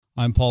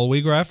I'm Paul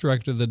Wiegraff,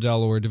 Director of the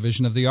Delaware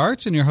Division of the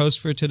Arts, and your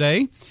host for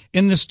today.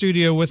 In the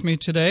studio with me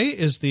today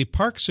is the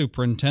Park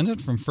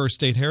Superintendent from First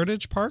State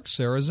Heritage Park,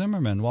 Sarah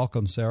Zimmerman.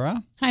 Welcome,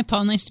 Sarah. Hi,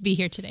 Paul. Nice to be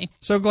here today.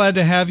 So glad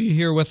to have you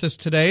here with us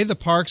today. The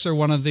parks are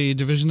one of the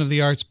Division of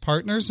the Arts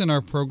partners in our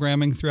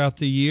programming throughout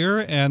the year,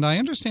 and I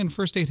understand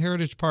First State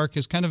Heritage Park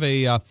is kind of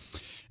a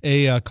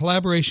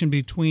collaboration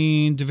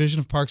between Division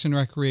of Parks and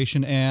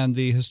Recreation and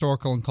the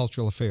Historical and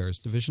Cultural Affairs.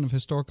 Division of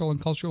Historical and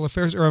Cultural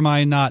Affairs, or am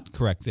I not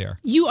correct there?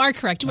 You are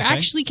correct. We're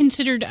actually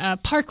considered a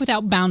park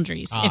without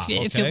boundaries, if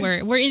okay. it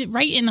were. We're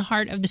right in the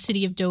heart of the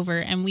city of Dover,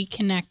 and we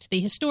connect the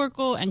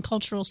historical and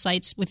cultural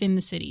sites within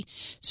the city.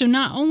 So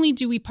not only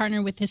do we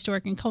partner with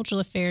Historic and Cultural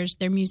Affairs,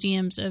 their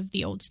museums of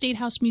the Old State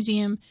House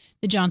Museum,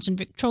 the Johnson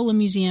Victrola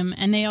Museum,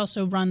 and they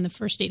also run the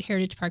First State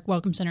Heritage Park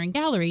Welcome Center and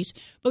Galleries.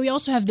 But we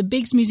also have the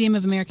Biggs Museum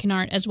of American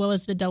Art, as well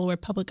as the Delaware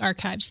Public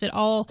Archives, that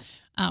all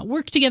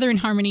work together in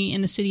harmony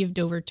in the city of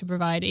Dover to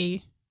provide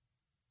a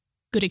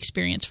good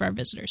experience for our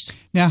visitors.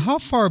 Now, how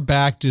far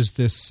back does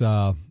this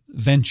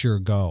venture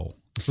go,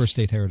 the First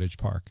State Heritage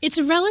Park? It's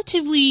a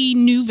relatively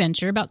new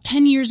venture. About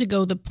 10 years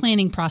ago, the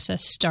planning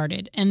process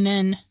started, and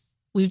then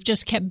we've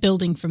just kept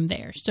building from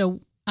there. So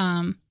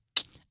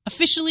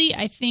officially,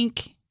 I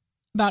think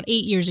about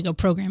 8 years ago,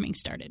 programming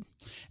started.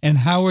 And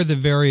how are the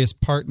various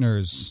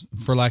partners,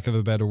 for lack of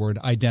a better word,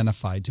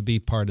 identified to be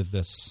part of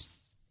this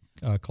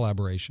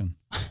collaboration?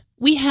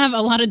 We have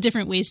a lot of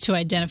different ways to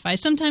identify.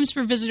 Sometimes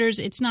for visitors,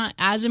 it's not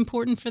as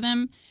important for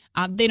them.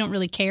 They don't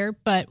really care,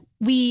 but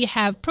we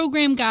have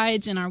program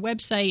guides in our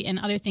website and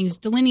other things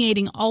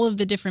delineating all of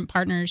the different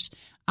partners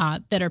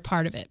that are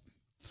part of it.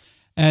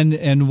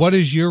 And what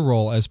is your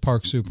role as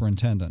park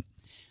superintendent?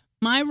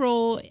 My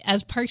role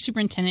as park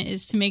superintendent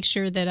is to make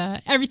sure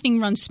that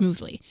everything runs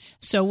smoothly.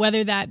 So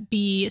whether that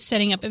be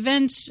setting up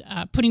events,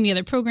 putting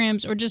together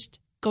programs, or just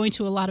going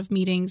to a lot of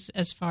meetings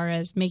as far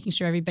as making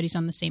sure everybody's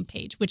on the same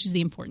page, which is the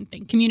important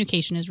thing.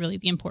 Communication is really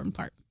the important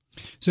part.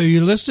 So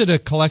you listed a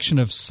collection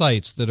of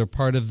sites that are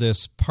part of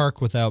this Park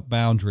Without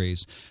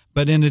Boundaries.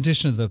 But in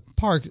addition to the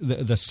park,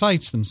 the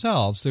sites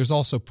themselves, there's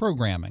also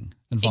programming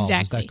involved.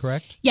 Exactly. Is that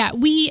correct? Yeah,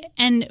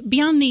 and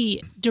beyond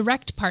the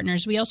direct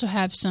partners, we also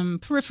have some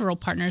peripheral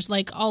partners,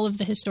 like all of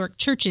the historic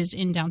churches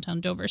in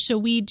downtown Dover. So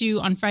we do,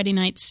 on Friday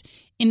nights,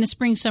 in the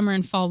spring, summer,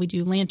 and fall, we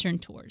do lantern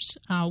tours,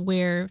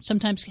 where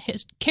sometimes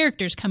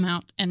characters come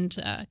out and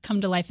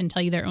come to life and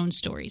tell you their own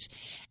stories.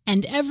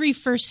 And every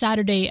first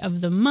Saturday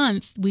of the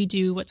month, we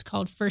do what's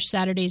called First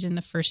Saturdays in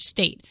the First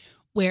State,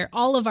 where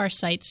all of our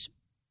sites,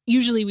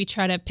 usually we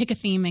try to pick a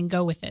theme and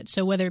go with it.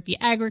 So whether it be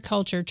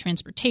agriculture,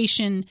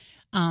 transportation,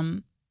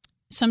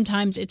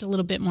 sometimes it's a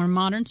little bit more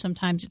modern,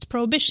 sometimes it's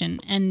prohibition.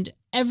 And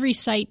every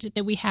site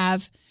that we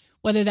have,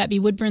 whether that be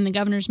Woodburn, the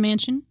Governor's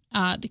Mansion,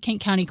 the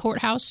Kent County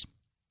Courthouse,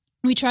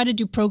 we try to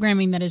do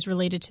programming that is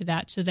related to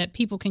that so that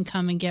people can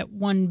come and get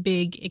one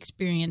big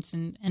experience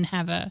and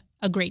have a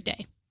great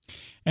day.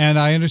 And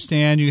I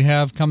understand you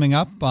have coming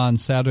up on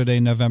Saturday,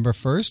 November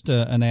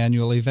 1st, an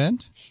annual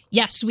event?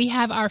 Yes, we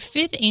have our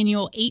 5th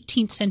annual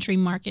 18th Century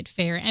Market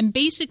Fair. And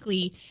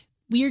basically,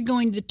 we are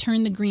going to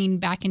turn the green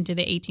back into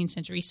the 18th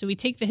century. So we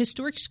take the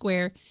historic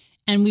square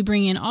and we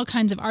bring in all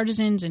kinds of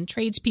artisans and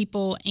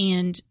tradespeople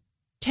and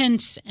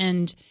tents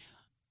and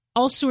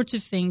all sorts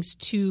of things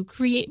to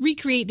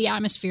recreate the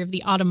atmosphere of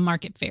the autumn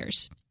market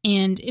fairs.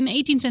 And in the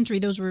 18th century,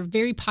 those were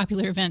very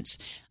popular events.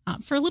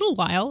 For a little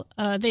while,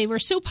 they were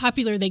so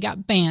popular they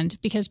got banned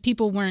because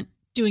people weren't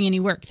doing any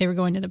work. They were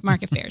going to the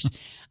market fairs.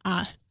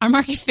 Our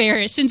market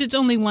fair, since it's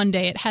only one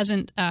day, it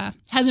hasn't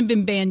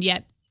been banned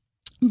yet.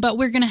 But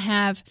we're going to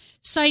have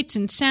sights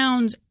and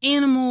sounds,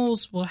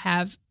 animals. We'll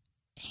have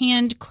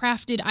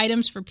handcrafted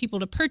items for people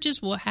to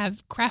purchase. We'll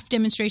have craft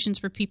demonstrations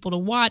for people to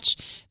watch.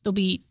 There'll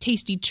be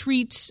tasty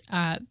treats.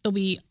 There'll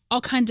be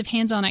all kinds of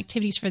hands-on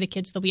activities for the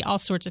kids. There'll be all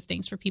sorts of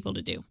things for people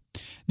to do.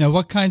 Now,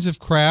 what kinds of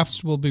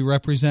crafts will be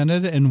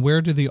represented, and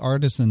where do the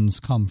artisans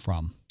come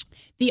from?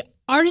 The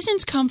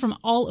artisans come from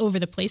all over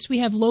the place. We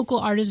have local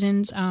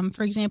artisans.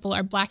 For example,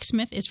 our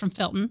blacksmith is from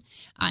Felton,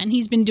 and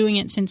he's been doing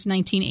it since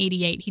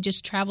 1988. He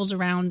just travels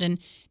around and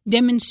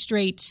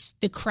demonstrates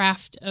the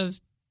craft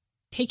of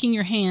taking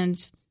your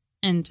hands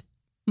and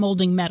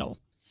molding metal.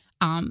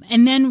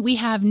 And then we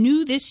have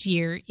new this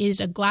year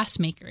is a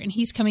glassmaker, and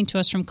he's coming to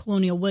us from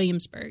Colonial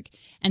Williamsburg.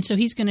 And so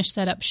he's going to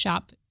set up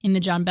shop in the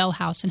John Bell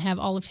House and have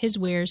all of his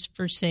wares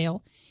for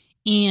sale.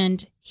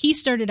 And he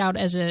started out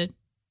as a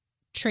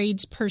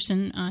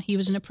tradesperson. He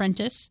was an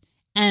apprentice.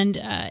 And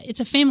it's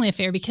a family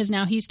affair because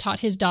now he's taught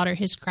his daughter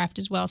his craft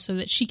as well so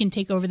that she can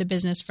take over the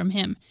business from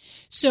him.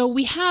 So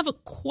we have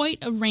quite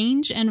a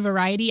range and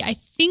variety. I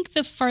think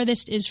the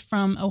farthest is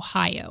from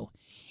Ohio,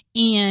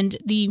 and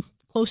the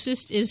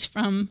closest is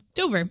from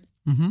Dover.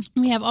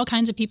 Mm-hmm. We have all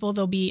kinds of people.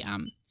 There'll be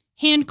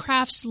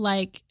handcrafts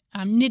like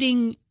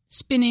knitting,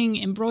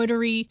 spinning,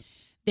 embroidery.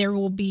 There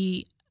will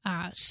be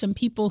some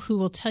people who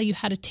will tell you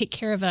how to take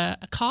care of a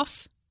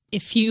cough.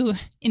 If you,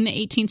 in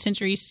the 18th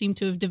century, seem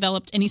to have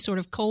developed any sort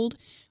of cold,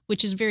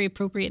 which is very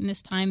appropriate in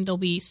this time, there'll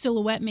be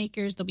silhouette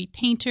makers, there'll be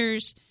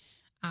painters,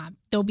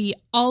 there'll be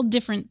all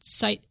different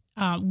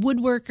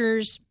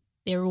woodworkers.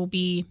 There will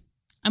be,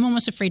 I'm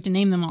almost afraid to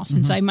name them all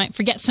since I might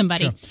forget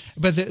somebody. Sure.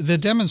 But the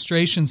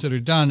demonstrations that are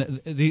done,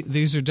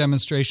 these are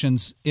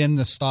demonstrations in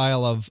the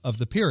style of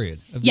the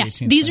period of the 18th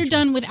century. These are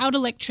done without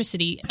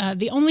electricity.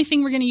 The only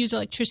thing we're going to use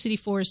electricity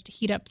for is to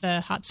heat up the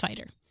hot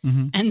cider.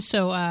 And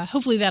so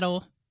hopefully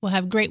we'll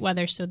have great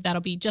weather, so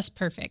that'll be just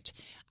perfect.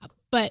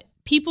 But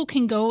people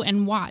can go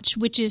and watch,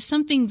 which is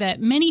something that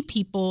many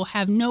people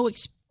have no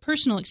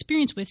personal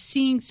experience with,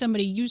 seeing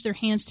somebody use their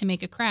hands to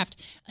make a craft,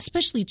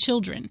 especially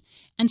children.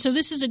 And so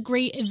this is a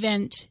great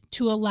event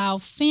to allow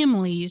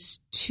families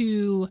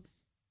to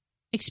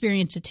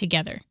experience it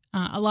together.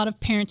 A lot of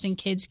parents and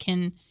kids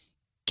can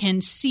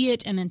see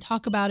it and then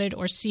talk about it,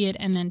 or see it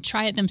and then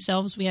try it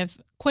themselves. We have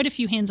quite a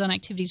few hands-on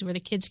activities where the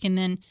kids can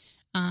then,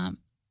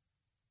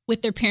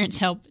 with their parents'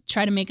 help,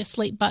 try to make a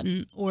slate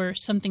button or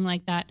something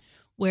like that,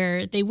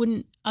 where they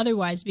wouldn't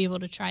otherwise be able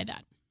to try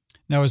that.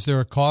 Now, is there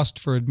a cost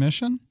for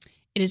admission?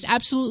 It is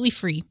absolutely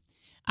free.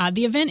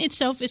 The event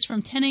itself is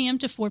from 10 a.m.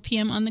 to 4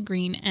 p.m. on the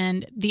green,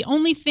 and the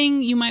only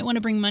thing you might want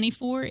to bring money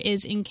for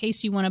is in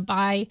case you want to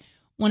buy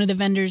one of the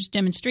vendors'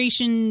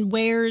 demonstration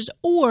wares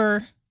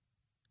or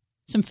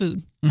some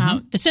food.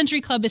 The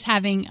Century Club is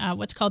having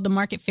what's called the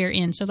Market Fair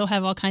Inn, so they'll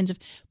have all kinds of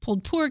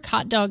pulled pork,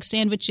 hot dogs,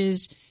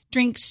 sandwiches,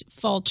 drinks,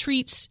 fall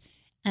treats,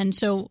 and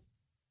so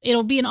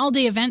it'll be an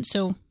all-day event,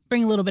 so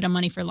bring a little bit of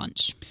money for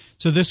lunch.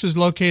 So this is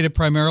located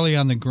primarily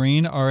on the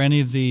green. Are any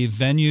of the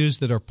venues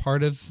that are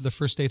part of the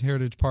First State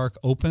Heritage Park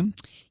open?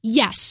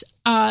 Yes.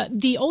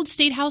 The old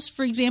State House,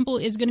 for example,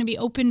 is going to be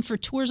open for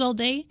tours all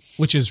day.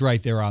 Which is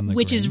right there on the green.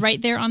 Which is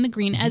right there on the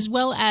green, as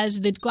well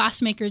as the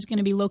glassmaker is going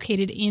to be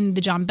located in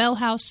the John Bell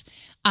House.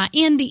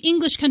 And the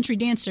English country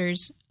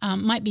dancers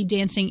might be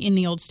dancing in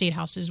the old State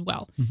House as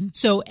well.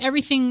 So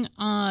everything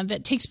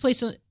that takes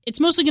place, it's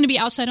mostly going to be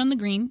outside on the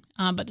green,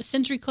 but the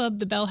Century Club,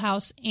 the Bell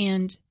House,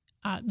 and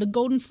the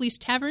Golden Fleece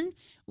Tavern,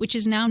 which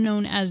is now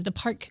known as the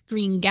Park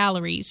Green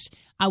Galleries,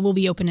 will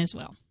be open as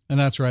well. And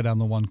that's right on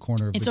the one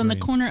corner of It's the on green.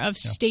 The corner of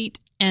State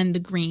and the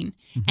Green.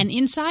 And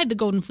inside the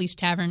Golden Fleece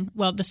Tavern,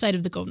 well, the site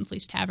of the Golden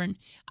Fleece Tavern,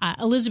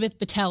 Elizabeth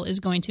Battelle is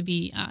going to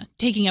be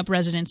taking up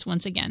residence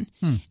once again.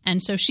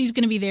 And so she's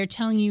going to be there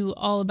telling you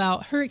all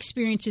about her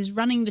experiences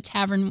running the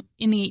tavern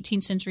in the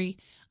 18th century,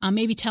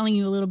 maybe telling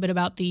you a little bit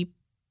about the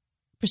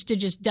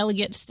prestigious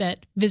delegates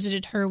that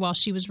visited her while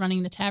she was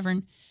running the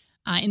tavern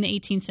in the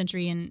 18th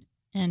century,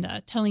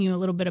 and telling you a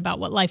little bit about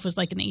what life was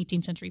like in the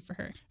 18th century for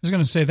her. I was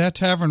going to say that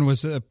tavern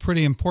was a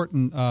pretty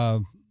important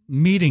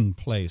meeting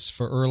place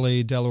for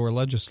early Delaware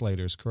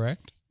legislators,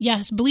 correct?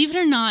 Yes. Believe it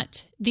or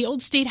not, the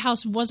old State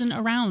House wasn't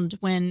around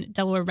when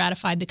Delaware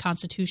ratified the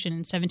Constitution in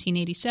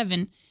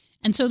 1787,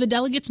 and so the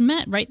delegates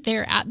met right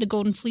there at the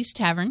Golden Fleece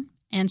Tavern.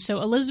 And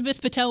so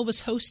Elizabeth Battelle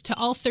was host to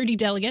all 30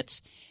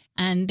 delegates,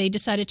 and they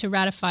decided to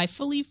ratify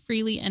fully,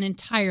 freely, and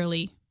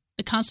entirely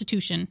the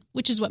Constitution,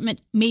 which is what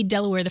made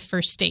Delaware the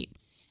first state.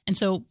 And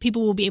so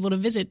people will be able to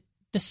visit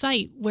the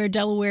site where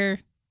Delaware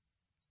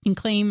can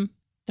claim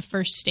the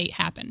first state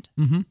happened.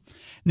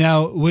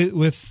 Now,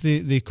 with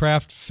the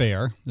craft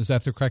fair, is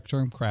that the correct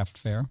term? Craft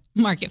fair?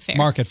 Market fair.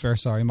 Market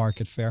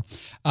fair.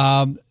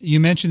 You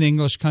mentioned the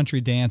English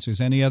country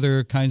dancers. Any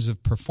other kinds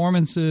of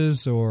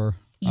performances or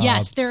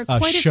yes, there are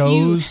quite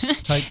shows a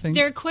few type things?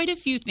 There are quite a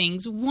few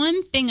things.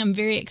 One thing I'm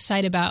very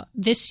excited about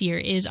this year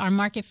is our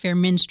Market Fair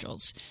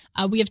minstrels.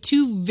 We have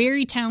two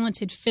very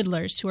talented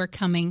fiddlers who are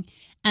coming,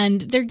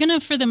 and they're going to,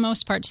 for the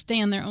most part, stay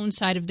on their own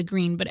side of the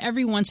green, but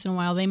every once in a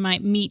while they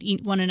might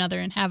meet one another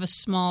and have a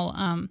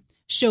small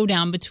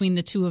showdown between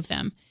the two of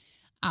them.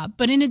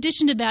 But in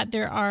addition to that,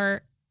 there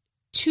are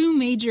two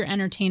major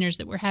entertainers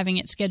that we're having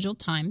at scheduled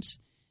times.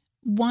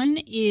 One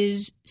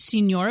is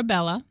Signora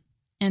Bella,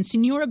 and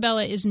Signora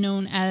Bella is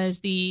known as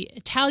the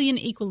Italian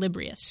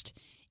equilibrist.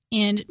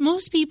 And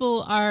most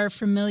people are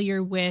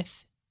familiar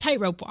with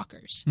tightrope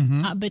walkers,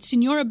 but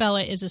Signora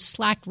Bella is a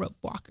slack rope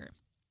walker,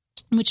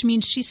 which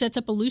means she sets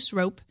up a loose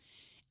rope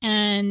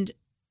and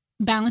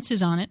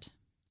balances on it.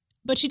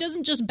 But she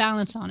doesn't just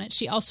balance on it,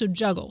 she also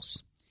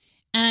juggles.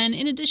 And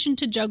in addition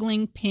to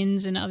juggling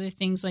pins and other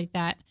things like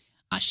that,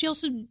 she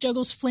also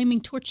juggles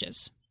flaming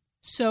torches.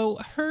 So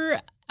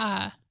her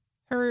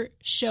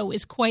show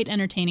is quite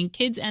entertaining.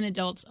 Kids and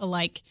adults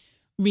alike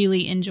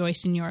really enjoy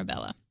Signora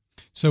Bella.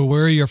 So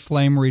wear your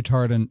flame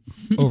retardant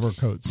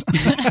overcoats.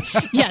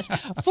 Yes.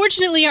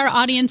 Fortunately, our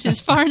audience is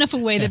far enough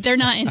away that they're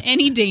not in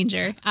any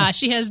danger.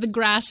 She has the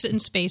grass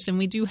and space, and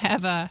we do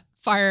have a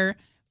fire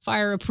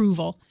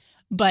approval.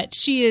 But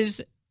she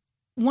is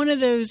one of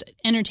those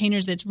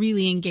entertainers that's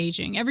really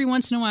engaging. Every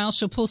once in a while,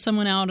 she'll pull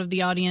someone out of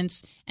the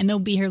audience, and they'll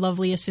be her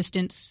lovely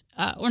assistants,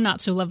 or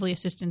not so lovely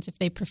assistants if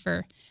they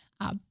prefer.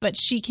 But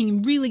she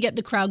can really get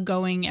the crowd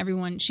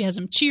going. She has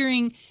them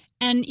cheering.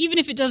 And even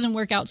if it doesn't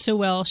work out so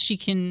well, she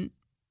can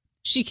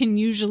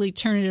usually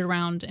turn it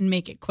around and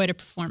make it quite a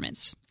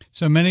performance.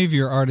 So many of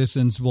your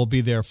artisans will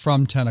be there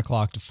from 10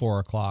 o'clock to 4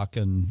 o'clock,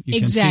 and you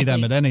can see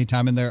them at any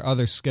time, and there are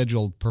other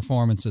scheduled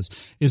performances.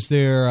 Is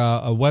there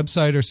a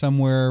website or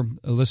somewhere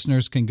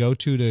listeners can go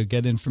to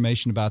get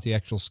information about the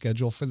actual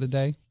schedule for the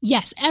day?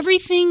 Yes,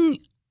 everything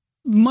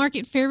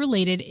market fair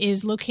related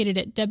is located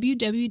at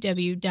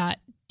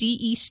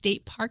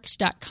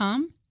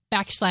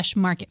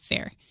www.destateparks.com/market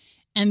fair.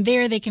 And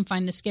there they can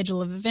find the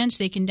schedule of events.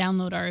 They can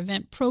download our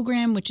event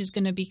program, which is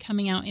going to be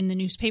coming out in the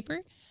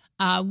newspaper.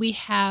 We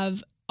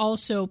have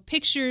also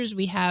pictures.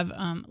 We have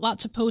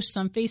lots of posts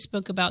on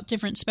Facebook about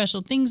different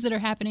special things that are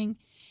happening.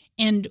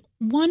 And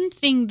one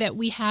thing that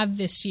we have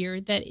this year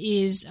that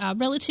is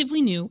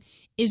relatively new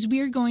is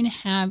we're going to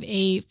have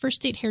a First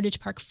State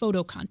Heritage Park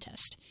photo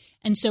contest.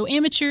 And so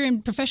amateur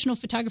and professional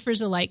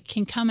photographers alike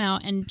can come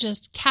out and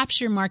just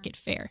capture market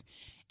fair.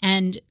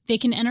 And they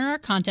can enter our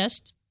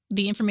contest.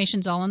 The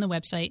information's all on the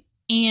website.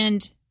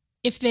 And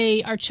if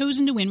they are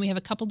chosen to win, we have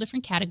a couple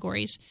different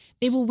categories.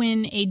 They will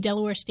win a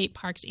Delaware State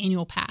Parks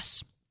annual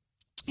pass.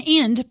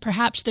 And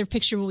perhaps their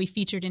picture will be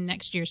featured in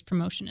next year's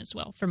promotion as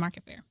well for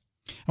market fair.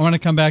 I want to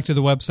come back to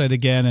the website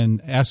again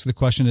and ask the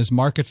question, is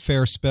market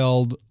fair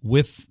spelled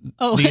with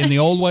in the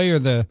old way or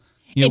the...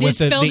 It is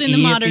spelled in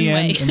the modern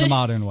way. In the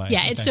modern way.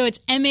 Yeah, so it's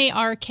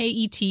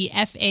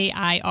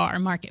MARKETFAIR,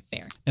 Market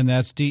Fair. And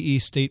that's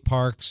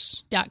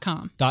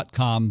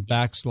destateparks.com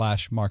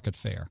 /market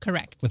fair.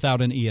 Correct.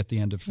 Without an E at the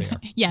end of fair.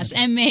 Yes,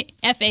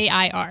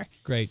 MAFAIR.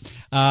 Great.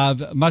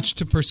 Much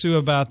to pursue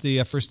about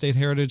the First State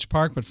Heritage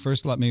Park, but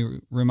first let me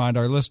remind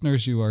our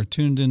listeners you are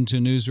tuned into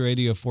News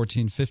Radio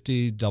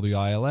 1450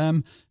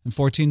 WILM and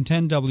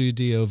 1410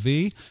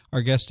 WDOV.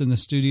 Our guest in the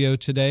studio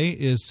today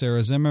is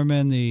Sarah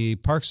Zimmerman, the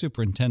Park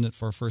Superintendent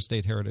for First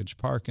State Heritage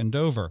Park in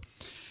Dover.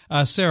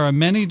 Sarah,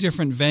 many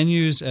different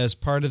venues as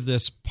part of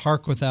this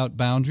Park Without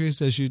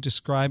Boundaries, as you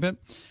describe it.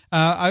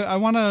 I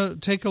want to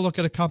take a look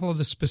at a couple of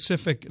the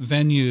specific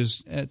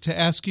venues to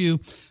ask you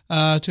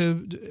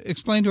to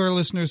explain to our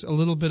listeners a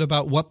little bit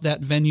about what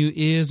that venue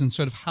is and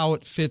sort of how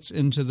it fits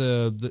into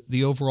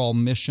the overall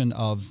mission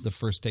of the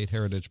First State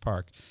Heritage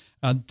Park.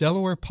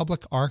 Delaware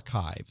Public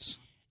Archives.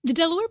 The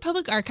Delaware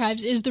Public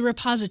Archives is the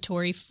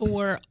repository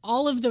for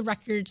all of the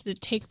records that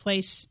take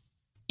place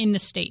in the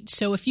state.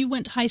 So if you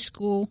went to high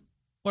school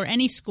or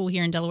any school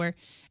here in Delaware,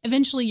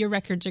 eventually your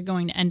records are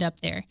going to end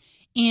up there.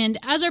 And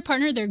as our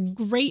partner, they're a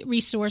great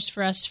resource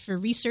for us for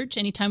research.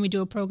 Anytime we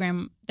do a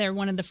program, they're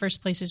one of the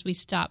first places we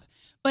stop.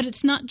 But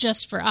it's not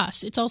just for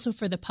us. It's also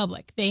for the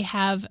public. They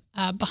have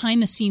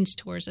behind-the-scenes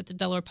tours at the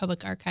Delaware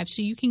Public Archives.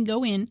 So you can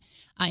go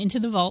into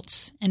the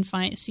vaults and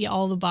see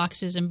all the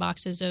boxes and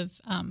boxes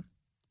of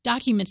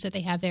documents that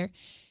they have there.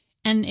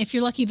 And if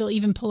you're lucky, they'll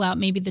even pull out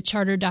maybe the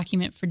charter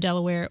document for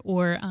Delaware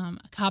or a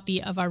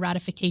copy of our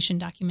ratification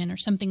document or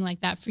something like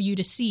that for you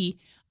to see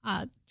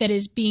that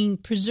is being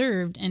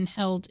preserved and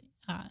held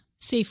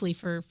safely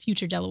for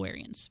future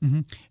Delawareans.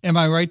 Mm-hmm. Am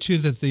I right, too,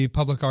 that the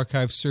Public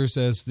Archive serves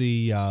as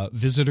the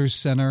visitors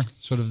center,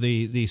 sort of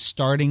the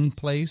starting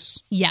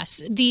place?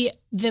 Yes. The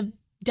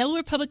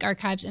Delaware Public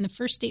Archives and the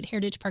First State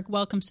Heritage Park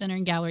Welcome Center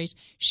and Galleries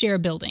share a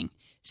building.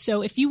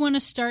 So if you want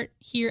to start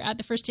here at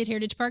the First State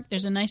Heritage Park,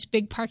 there's a nice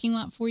big parking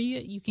lot for you.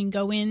 You can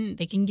go in.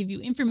 They can give you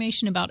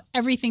information about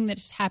everything that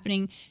is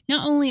happening,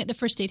 not only at the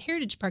First State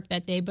Heritage Park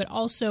that day, but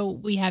also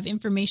we have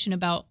information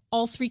about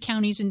all 3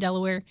 counties in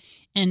Delaware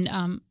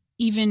and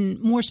even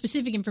more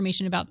specific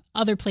information about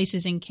other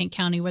places in Kent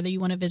County, whether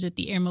you want to visit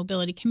the Air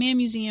Mobility Command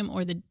Museum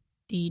or the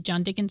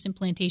John Dickinson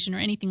Plantation or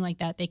anything like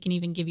that. They can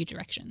even give you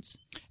directions.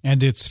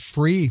 And it's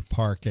free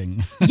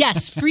parking.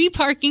 Yes, free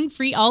parking,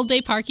 free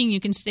all-day parking.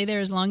 You can stay there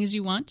as long as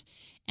you want.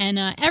 And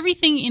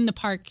everything in the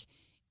park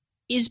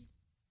is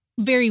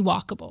very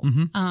walkable.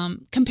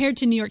 Mm-hmm. Compared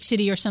to New York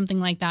City or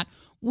something like that,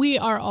 we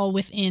are all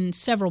within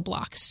several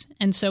blocks.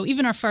 And so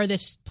even our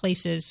farthest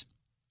places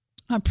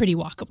are pretty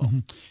walkable. Mm-hmm.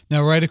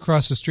 Now, right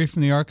across the street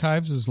from the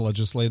archives is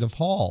Legislative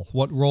Hall.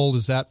 What role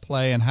does that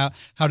play, and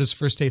how does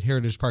First State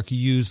Heritage Park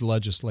use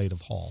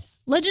Legislative Hall?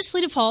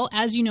 Legislative Hall,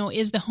 as you know,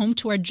 is the home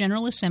to our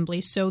General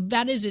Assembly, so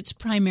that is its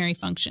primary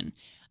function.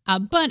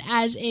 But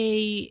as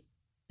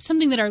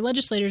something that our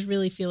legislators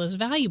really feel is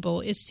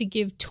valuable is to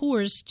give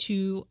tours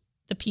to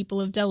the people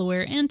of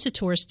Delaware and to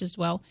tourists as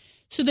well,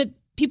 so that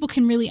people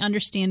can really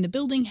understand the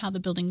building, how the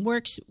building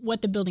works,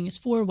 what the building is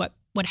for, what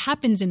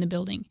happens in the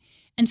building.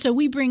 And so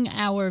we bring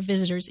our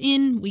visitors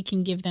in. We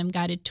can give them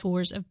guided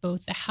tours of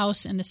both the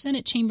House and the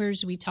Senate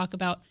chambers. We talk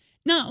about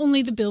not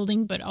only the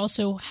building, but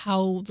also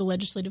how the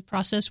legislative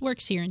process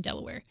works here in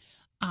Delaware.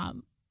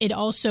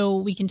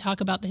 We can talk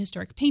about the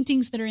historic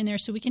paintings that are in there.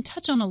 So we can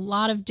touch on a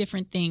lot of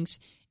different things.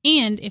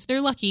 And if they're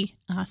lucky,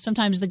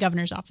 sometimes the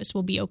governor's office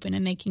will be open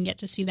and they can get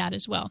to see that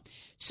as well.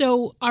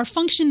 So our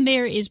function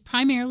there is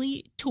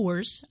primarily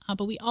tours,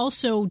 but we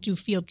also do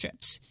field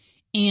trips.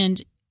 And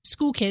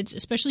school kids,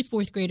 especially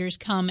 4th graders,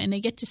 come and they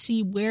get to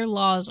see where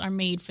laws are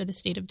made for the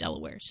state of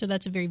Delaware. So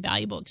that's a very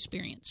valuable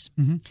experience.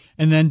 Mm-hmm.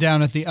 And then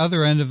down at the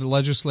other end of the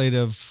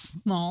Legislative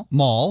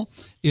Mall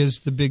is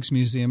the Biggs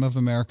Museum of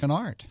American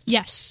Art.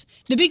 Yes.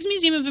 The Biggs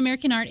Museum of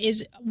American Art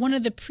is one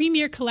of the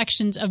premier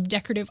collections of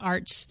decorative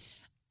arts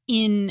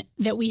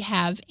that we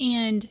have.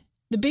 And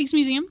the Biggs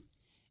Museum,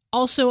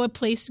 also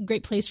a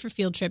great place for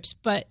field trips,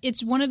 but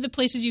it's one of the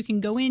places you can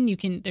go in.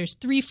 There's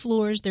 3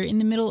 floors. They're in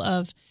the middle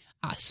of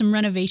some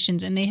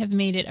renovations, and they have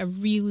made it a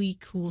really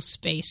cool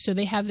space. So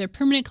they have their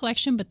permanent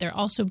collection, but they're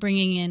also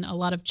bringing in a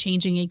lot of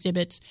changing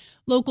exhibits,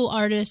 local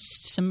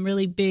artists, some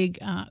really big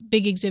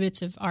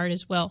exhibits of art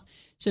as well.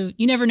 So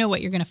you never know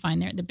what you're going to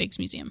find there at the Biggs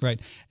Museum.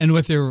 Right. And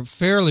with their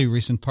fairly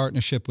recent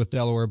partnership with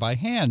Delaware by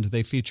Hand,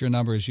 they feature a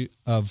number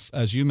of,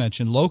 as you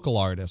mentioned, local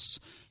artists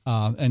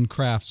and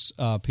crafts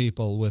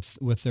people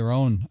with their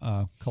own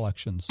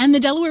collections. And the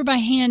Delaware by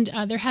Hand,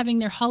 they're having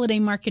their holiday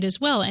market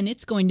as well, and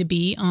it's going to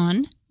be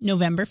on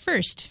November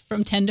 1st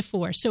from 10 to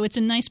 4. So it's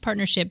a nice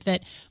partnership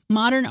that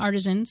modern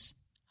artisans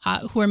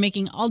who are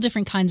making all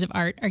different kinds of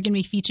art are going to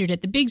be featured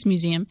at the Biggs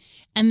Museum.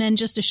 And then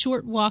just a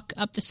short walk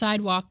up the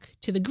sidewalk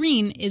to the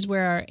green is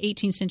where our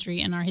 18th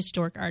century and our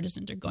historic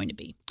artisans are going to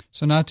be.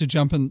 So not to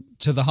jump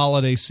into the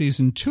holiday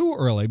season too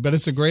early, but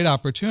it's a great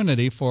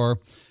opportunity for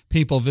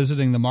people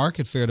visiting the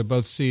market fair to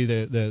both see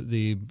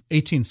the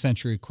 18th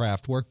century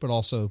craft work, but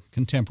also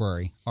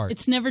contemporary art.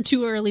 It's never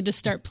too early to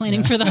start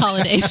planning for the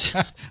holidays.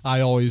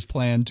 I always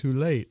plan too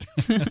late.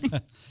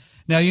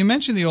 Now, you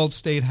mentioned the Old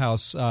State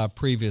House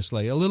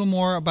previously. A little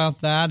more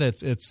about that.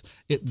 It's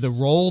the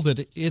role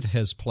that it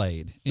has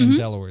played in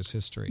Delaware's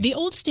history. The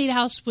Old State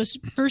House was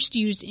first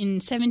used in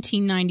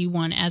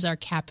 1791 as our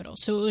capital.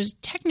 So it was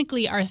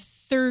technically our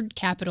third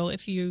capital,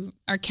 if you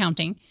are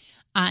counting.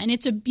 And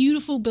it's a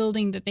beautiful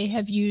building that they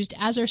have used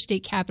as our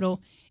state capital.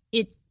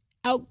 It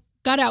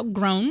got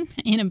outgrown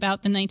in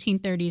about the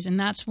 1930s, and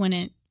that's when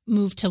it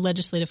moved to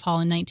Legislative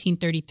Hall in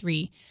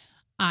 1933.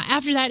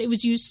 After that, it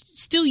was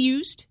still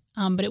used,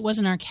 but it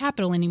wasn't our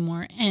capital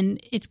anymore. And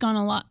it's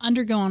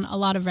undergone a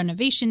lot of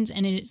renovations,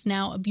 and it is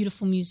now a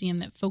beautiful museum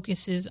that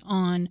focuses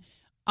on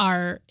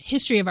our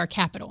history of our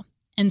capital.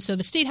 And so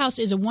the State House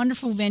is a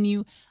wonderful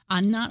venue,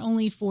 not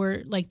only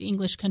for like the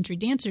English country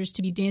dancers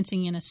to be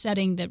dancing in a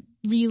setting that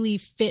really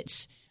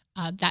fits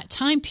that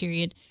time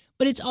period,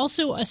 but it's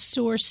also a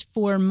source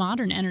for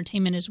modern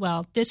entertainment as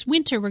well. This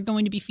winter, we're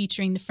going to be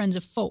featuring the Friends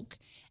of Folk,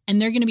 and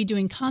they're going to be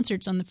doing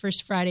concerts on the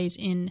first Fridays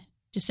in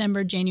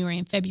December, January,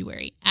 and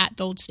February at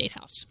the Old State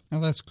House. Oh,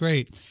 that's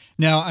great.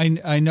 Now,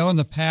 I know in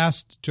the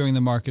past during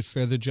the market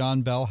fair, the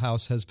John Bell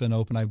House has been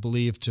open, I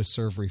believe, to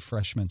serve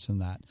refreshments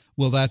and that.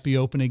 Will that be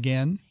open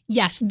again?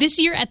 Yes. This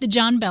year at the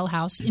John Bell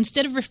House,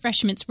 instead of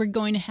refreshments, we're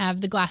going to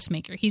have the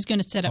glassmaker. He's going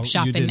to set up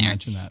shop in there. You did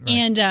mention that, right.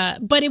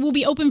 And, but it will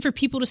be open for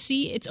people to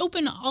see. It's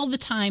open all the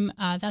time.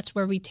 That's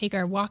where we take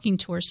our walking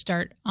tours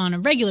start on a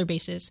regular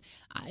basis.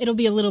 It'll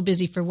be a little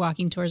busy for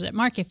walking tours at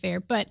Market Fair,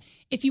 but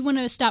if you want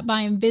to stop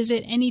by and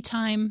visit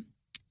anytime,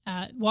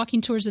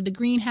 walking tours of the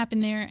green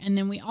happen there. And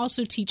then we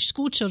also teach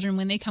school children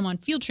when they come on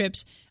field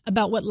trips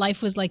about what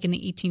life was like in the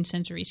 18th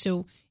century.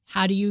 So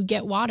how do you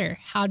get water?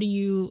 How do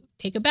you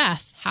take a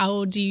bath?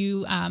 How do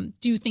you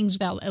do things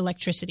without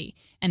electricity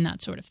and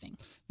that sort of thing?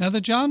 Now,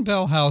 the John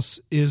Bell House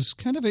is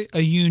kind of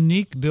a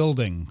unique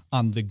building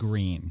on the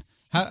green.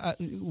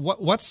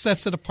 What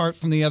sets it apart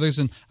from the others,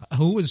 and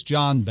who is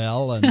John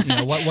Bell, and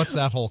what's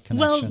that whole connection?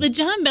 Well, the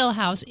John Bell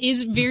House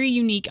is very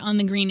unique on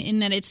the green in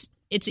that it's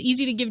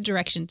easy to give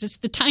directions. It's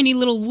the tiny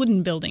little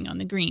wooden building on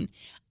the green.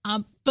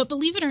 But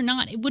believe it or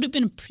not, it would have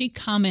been a pretty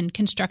common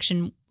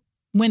construction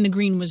when the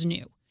green was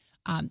new.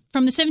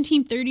 From the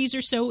 1730s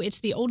or so, it's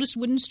the oldest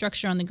wooden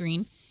structure on the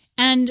green,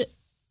 and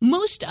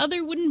most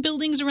other wooden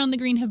buildings around the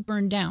green have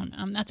burned down.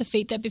 That's a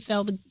fate that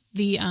befell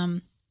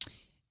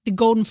the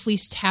Golden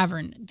Fleece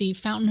Tavern, the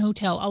Fountain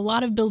Hotel. A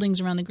lot of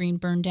buildings around the green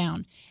burned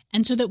down,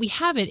 and so that we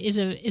have it is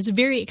a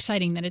very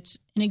exciting. That it's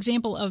an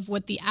example of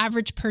what the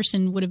average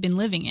person would have been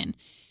living in.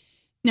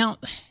 Now,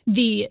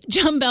 the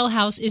John Bell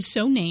House is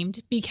so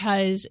named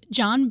because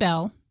John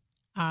Bell,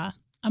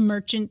 a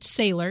merchant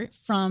sailor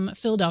from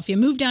Philadelphia,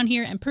 moved down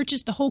here and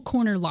purchased the whole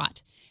corner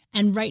lot.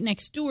 And right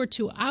next door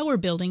to our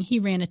building, he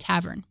ran a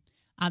tavern.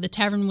 The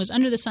tavern was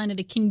under the sign of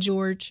the King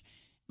George.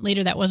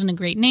 Later, that wasn't a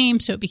great name,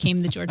 so it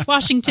became the George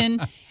Washington.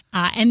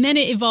 And then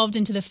it evolved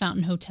into the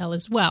Fountain Hotel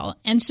as well.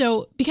 And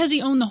so because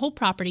he owned the whole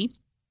property,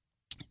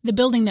 the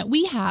building that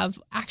we have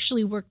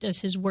actually worked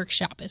as his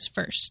workshop as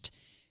first.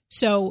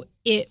 So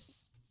it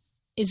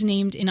is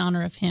named in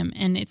honor of him.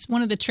 And it's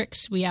one of the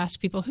tricks we ask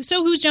people,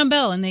 so who's John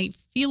Bell? And they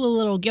feel a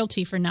little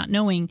guilty for not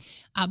knowing.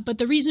 But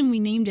the reason we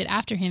named it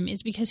after him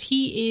is because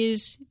he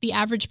is the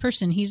average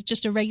person. He's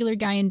just a regular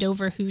guy in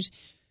Dover whose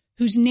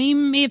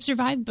name may have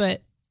survived,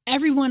 but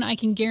everyone, I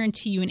can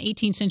guarantee you, in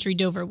 18th century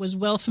Dover was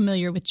well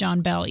familiar with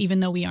John Bell, even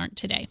though we aren't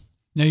today.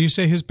 Now, you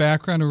say his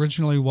background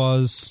originally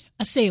was?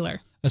 A sailor.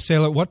 A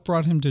sailor. What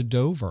brought him to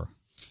Dover?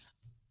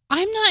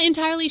 I'm not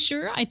entirely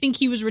sure. I think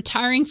he was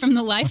retiring from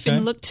the life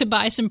and looked to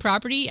buy some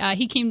property.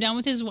 He came down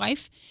with his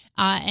wife,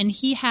 and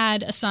he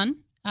had a son,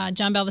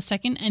 John Bell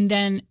II, and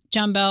then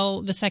John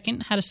Bell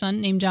II had a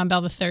son named John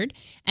Bell III.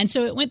 And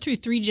so it went through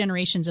 3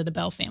 generations of the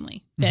Bell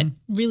family that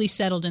really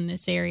settled in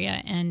this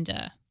area and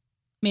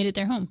made it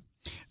their home.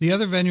 The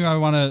other venue I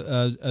want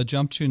to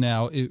jump to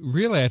now, it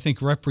really, I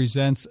think,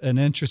 represents an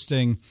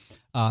interesting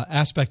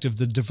aspect of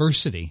the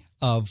diversity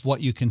of what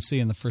you can see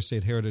in the First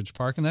State Heritage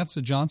Park, and that's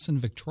the Johnson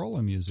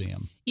Victrola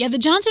Museum. Yeah, the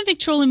Johnson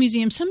Victrola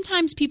Museum,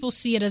 sometimes people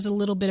see it as a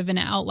little bit of an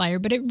outlier,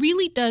 but it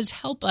really does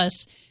help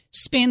us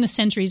span the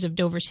centuries of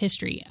Dover's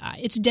history.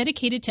 It's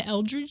dedicated to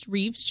Eldridge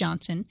Reeves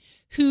Johnson,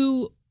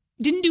 who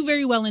didn't do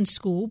very well in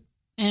school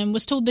and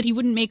was told that he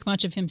wouldn't make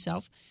much of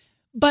himself.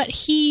 But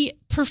he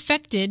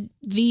perfected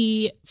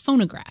the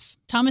phonograph.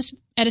 Thomas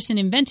Edison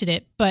invented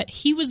it, but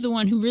he was the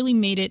one who really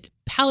made it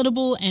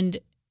palatable and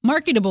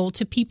marketable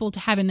to people to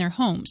have in their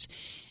homes.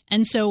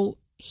 And so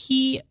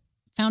he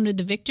founded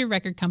the Victor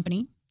Record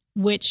Company,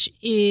 which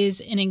is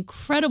an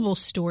incredible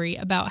story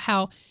about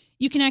how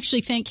you can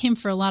actually thank him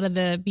for a lot of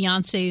the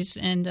Beyoncés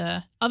and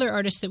other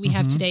artists that we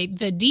have today,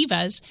 the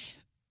divas,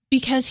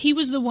 because he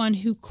was the one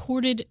who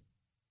courted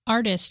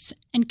artists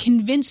and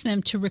convinced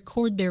them to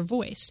record their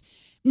voice.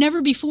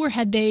 Never before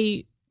had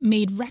they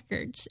made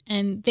records,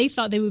 and they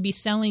thought they would be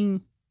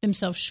selling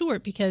themselves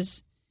short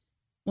because,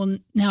 well,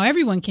 now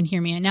everyone can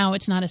hear me, and now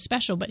it's not as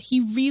special. But he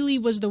really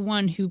was the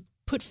one who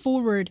put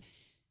forward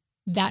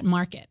that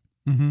market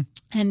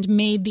and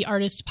made the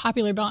artists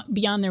popular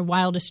beyond their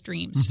wildest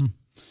dreams.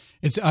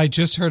 I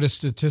just heard a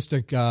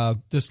statistic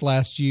this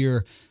last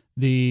year.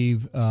 The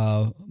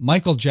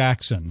Michael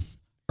Jackson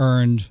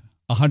earned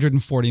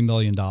 $140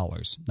 million,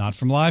 not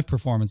from live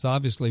performance,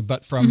 obviously,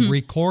 but from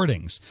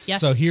recordings. Yeah.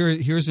 So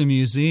here's a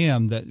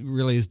museum that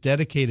really is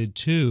dedicated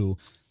to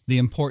the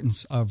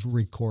importance of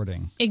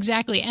recording.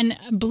 Exactly. And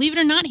believe it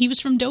or not, he was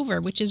from Dover,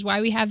 which is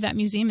why we have that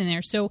museum in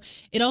there. So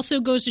it also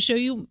goes to show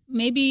you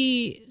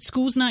maybe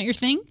school's not your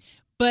thing,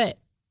 but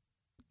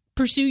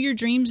pursue your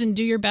dreams and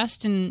do your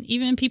best. And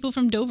even people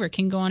from Dover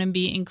can go on and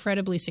be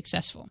incredibly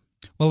successful.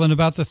 Well, in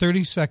about the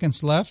 30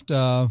 seconds left,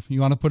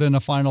 you want to put in a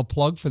final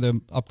plug for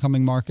the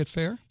upcoming market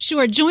fair?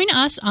 Sure. Join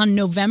us on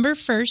November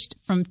 1st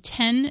from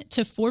 10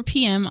 to 4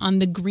 p.m. on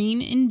the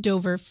Green in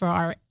Dover for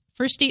our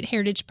First State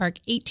Heritage Park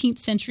 18th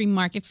Century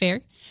Market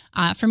Fair.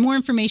 For more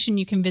information,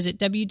 you can visit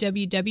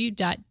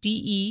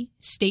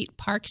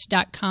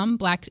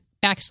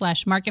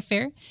www.destateparks.com/market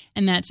fair,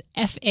 and that's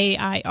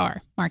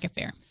FAIR, Market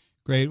Fair.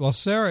 Great. Well,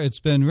 Sarah, it's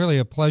been really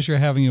a pleasure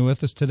having you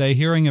with us today,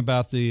 hearing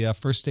about the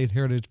First State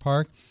Heritage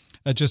Park.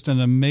 Just an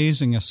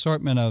amazing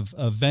assortment of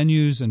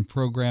venues and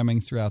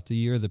programming throughout the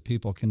year that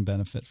people can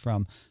benefit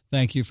from.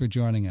 Thank you for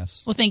joining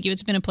us. Well, thank you.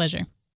 It's been a pleasure.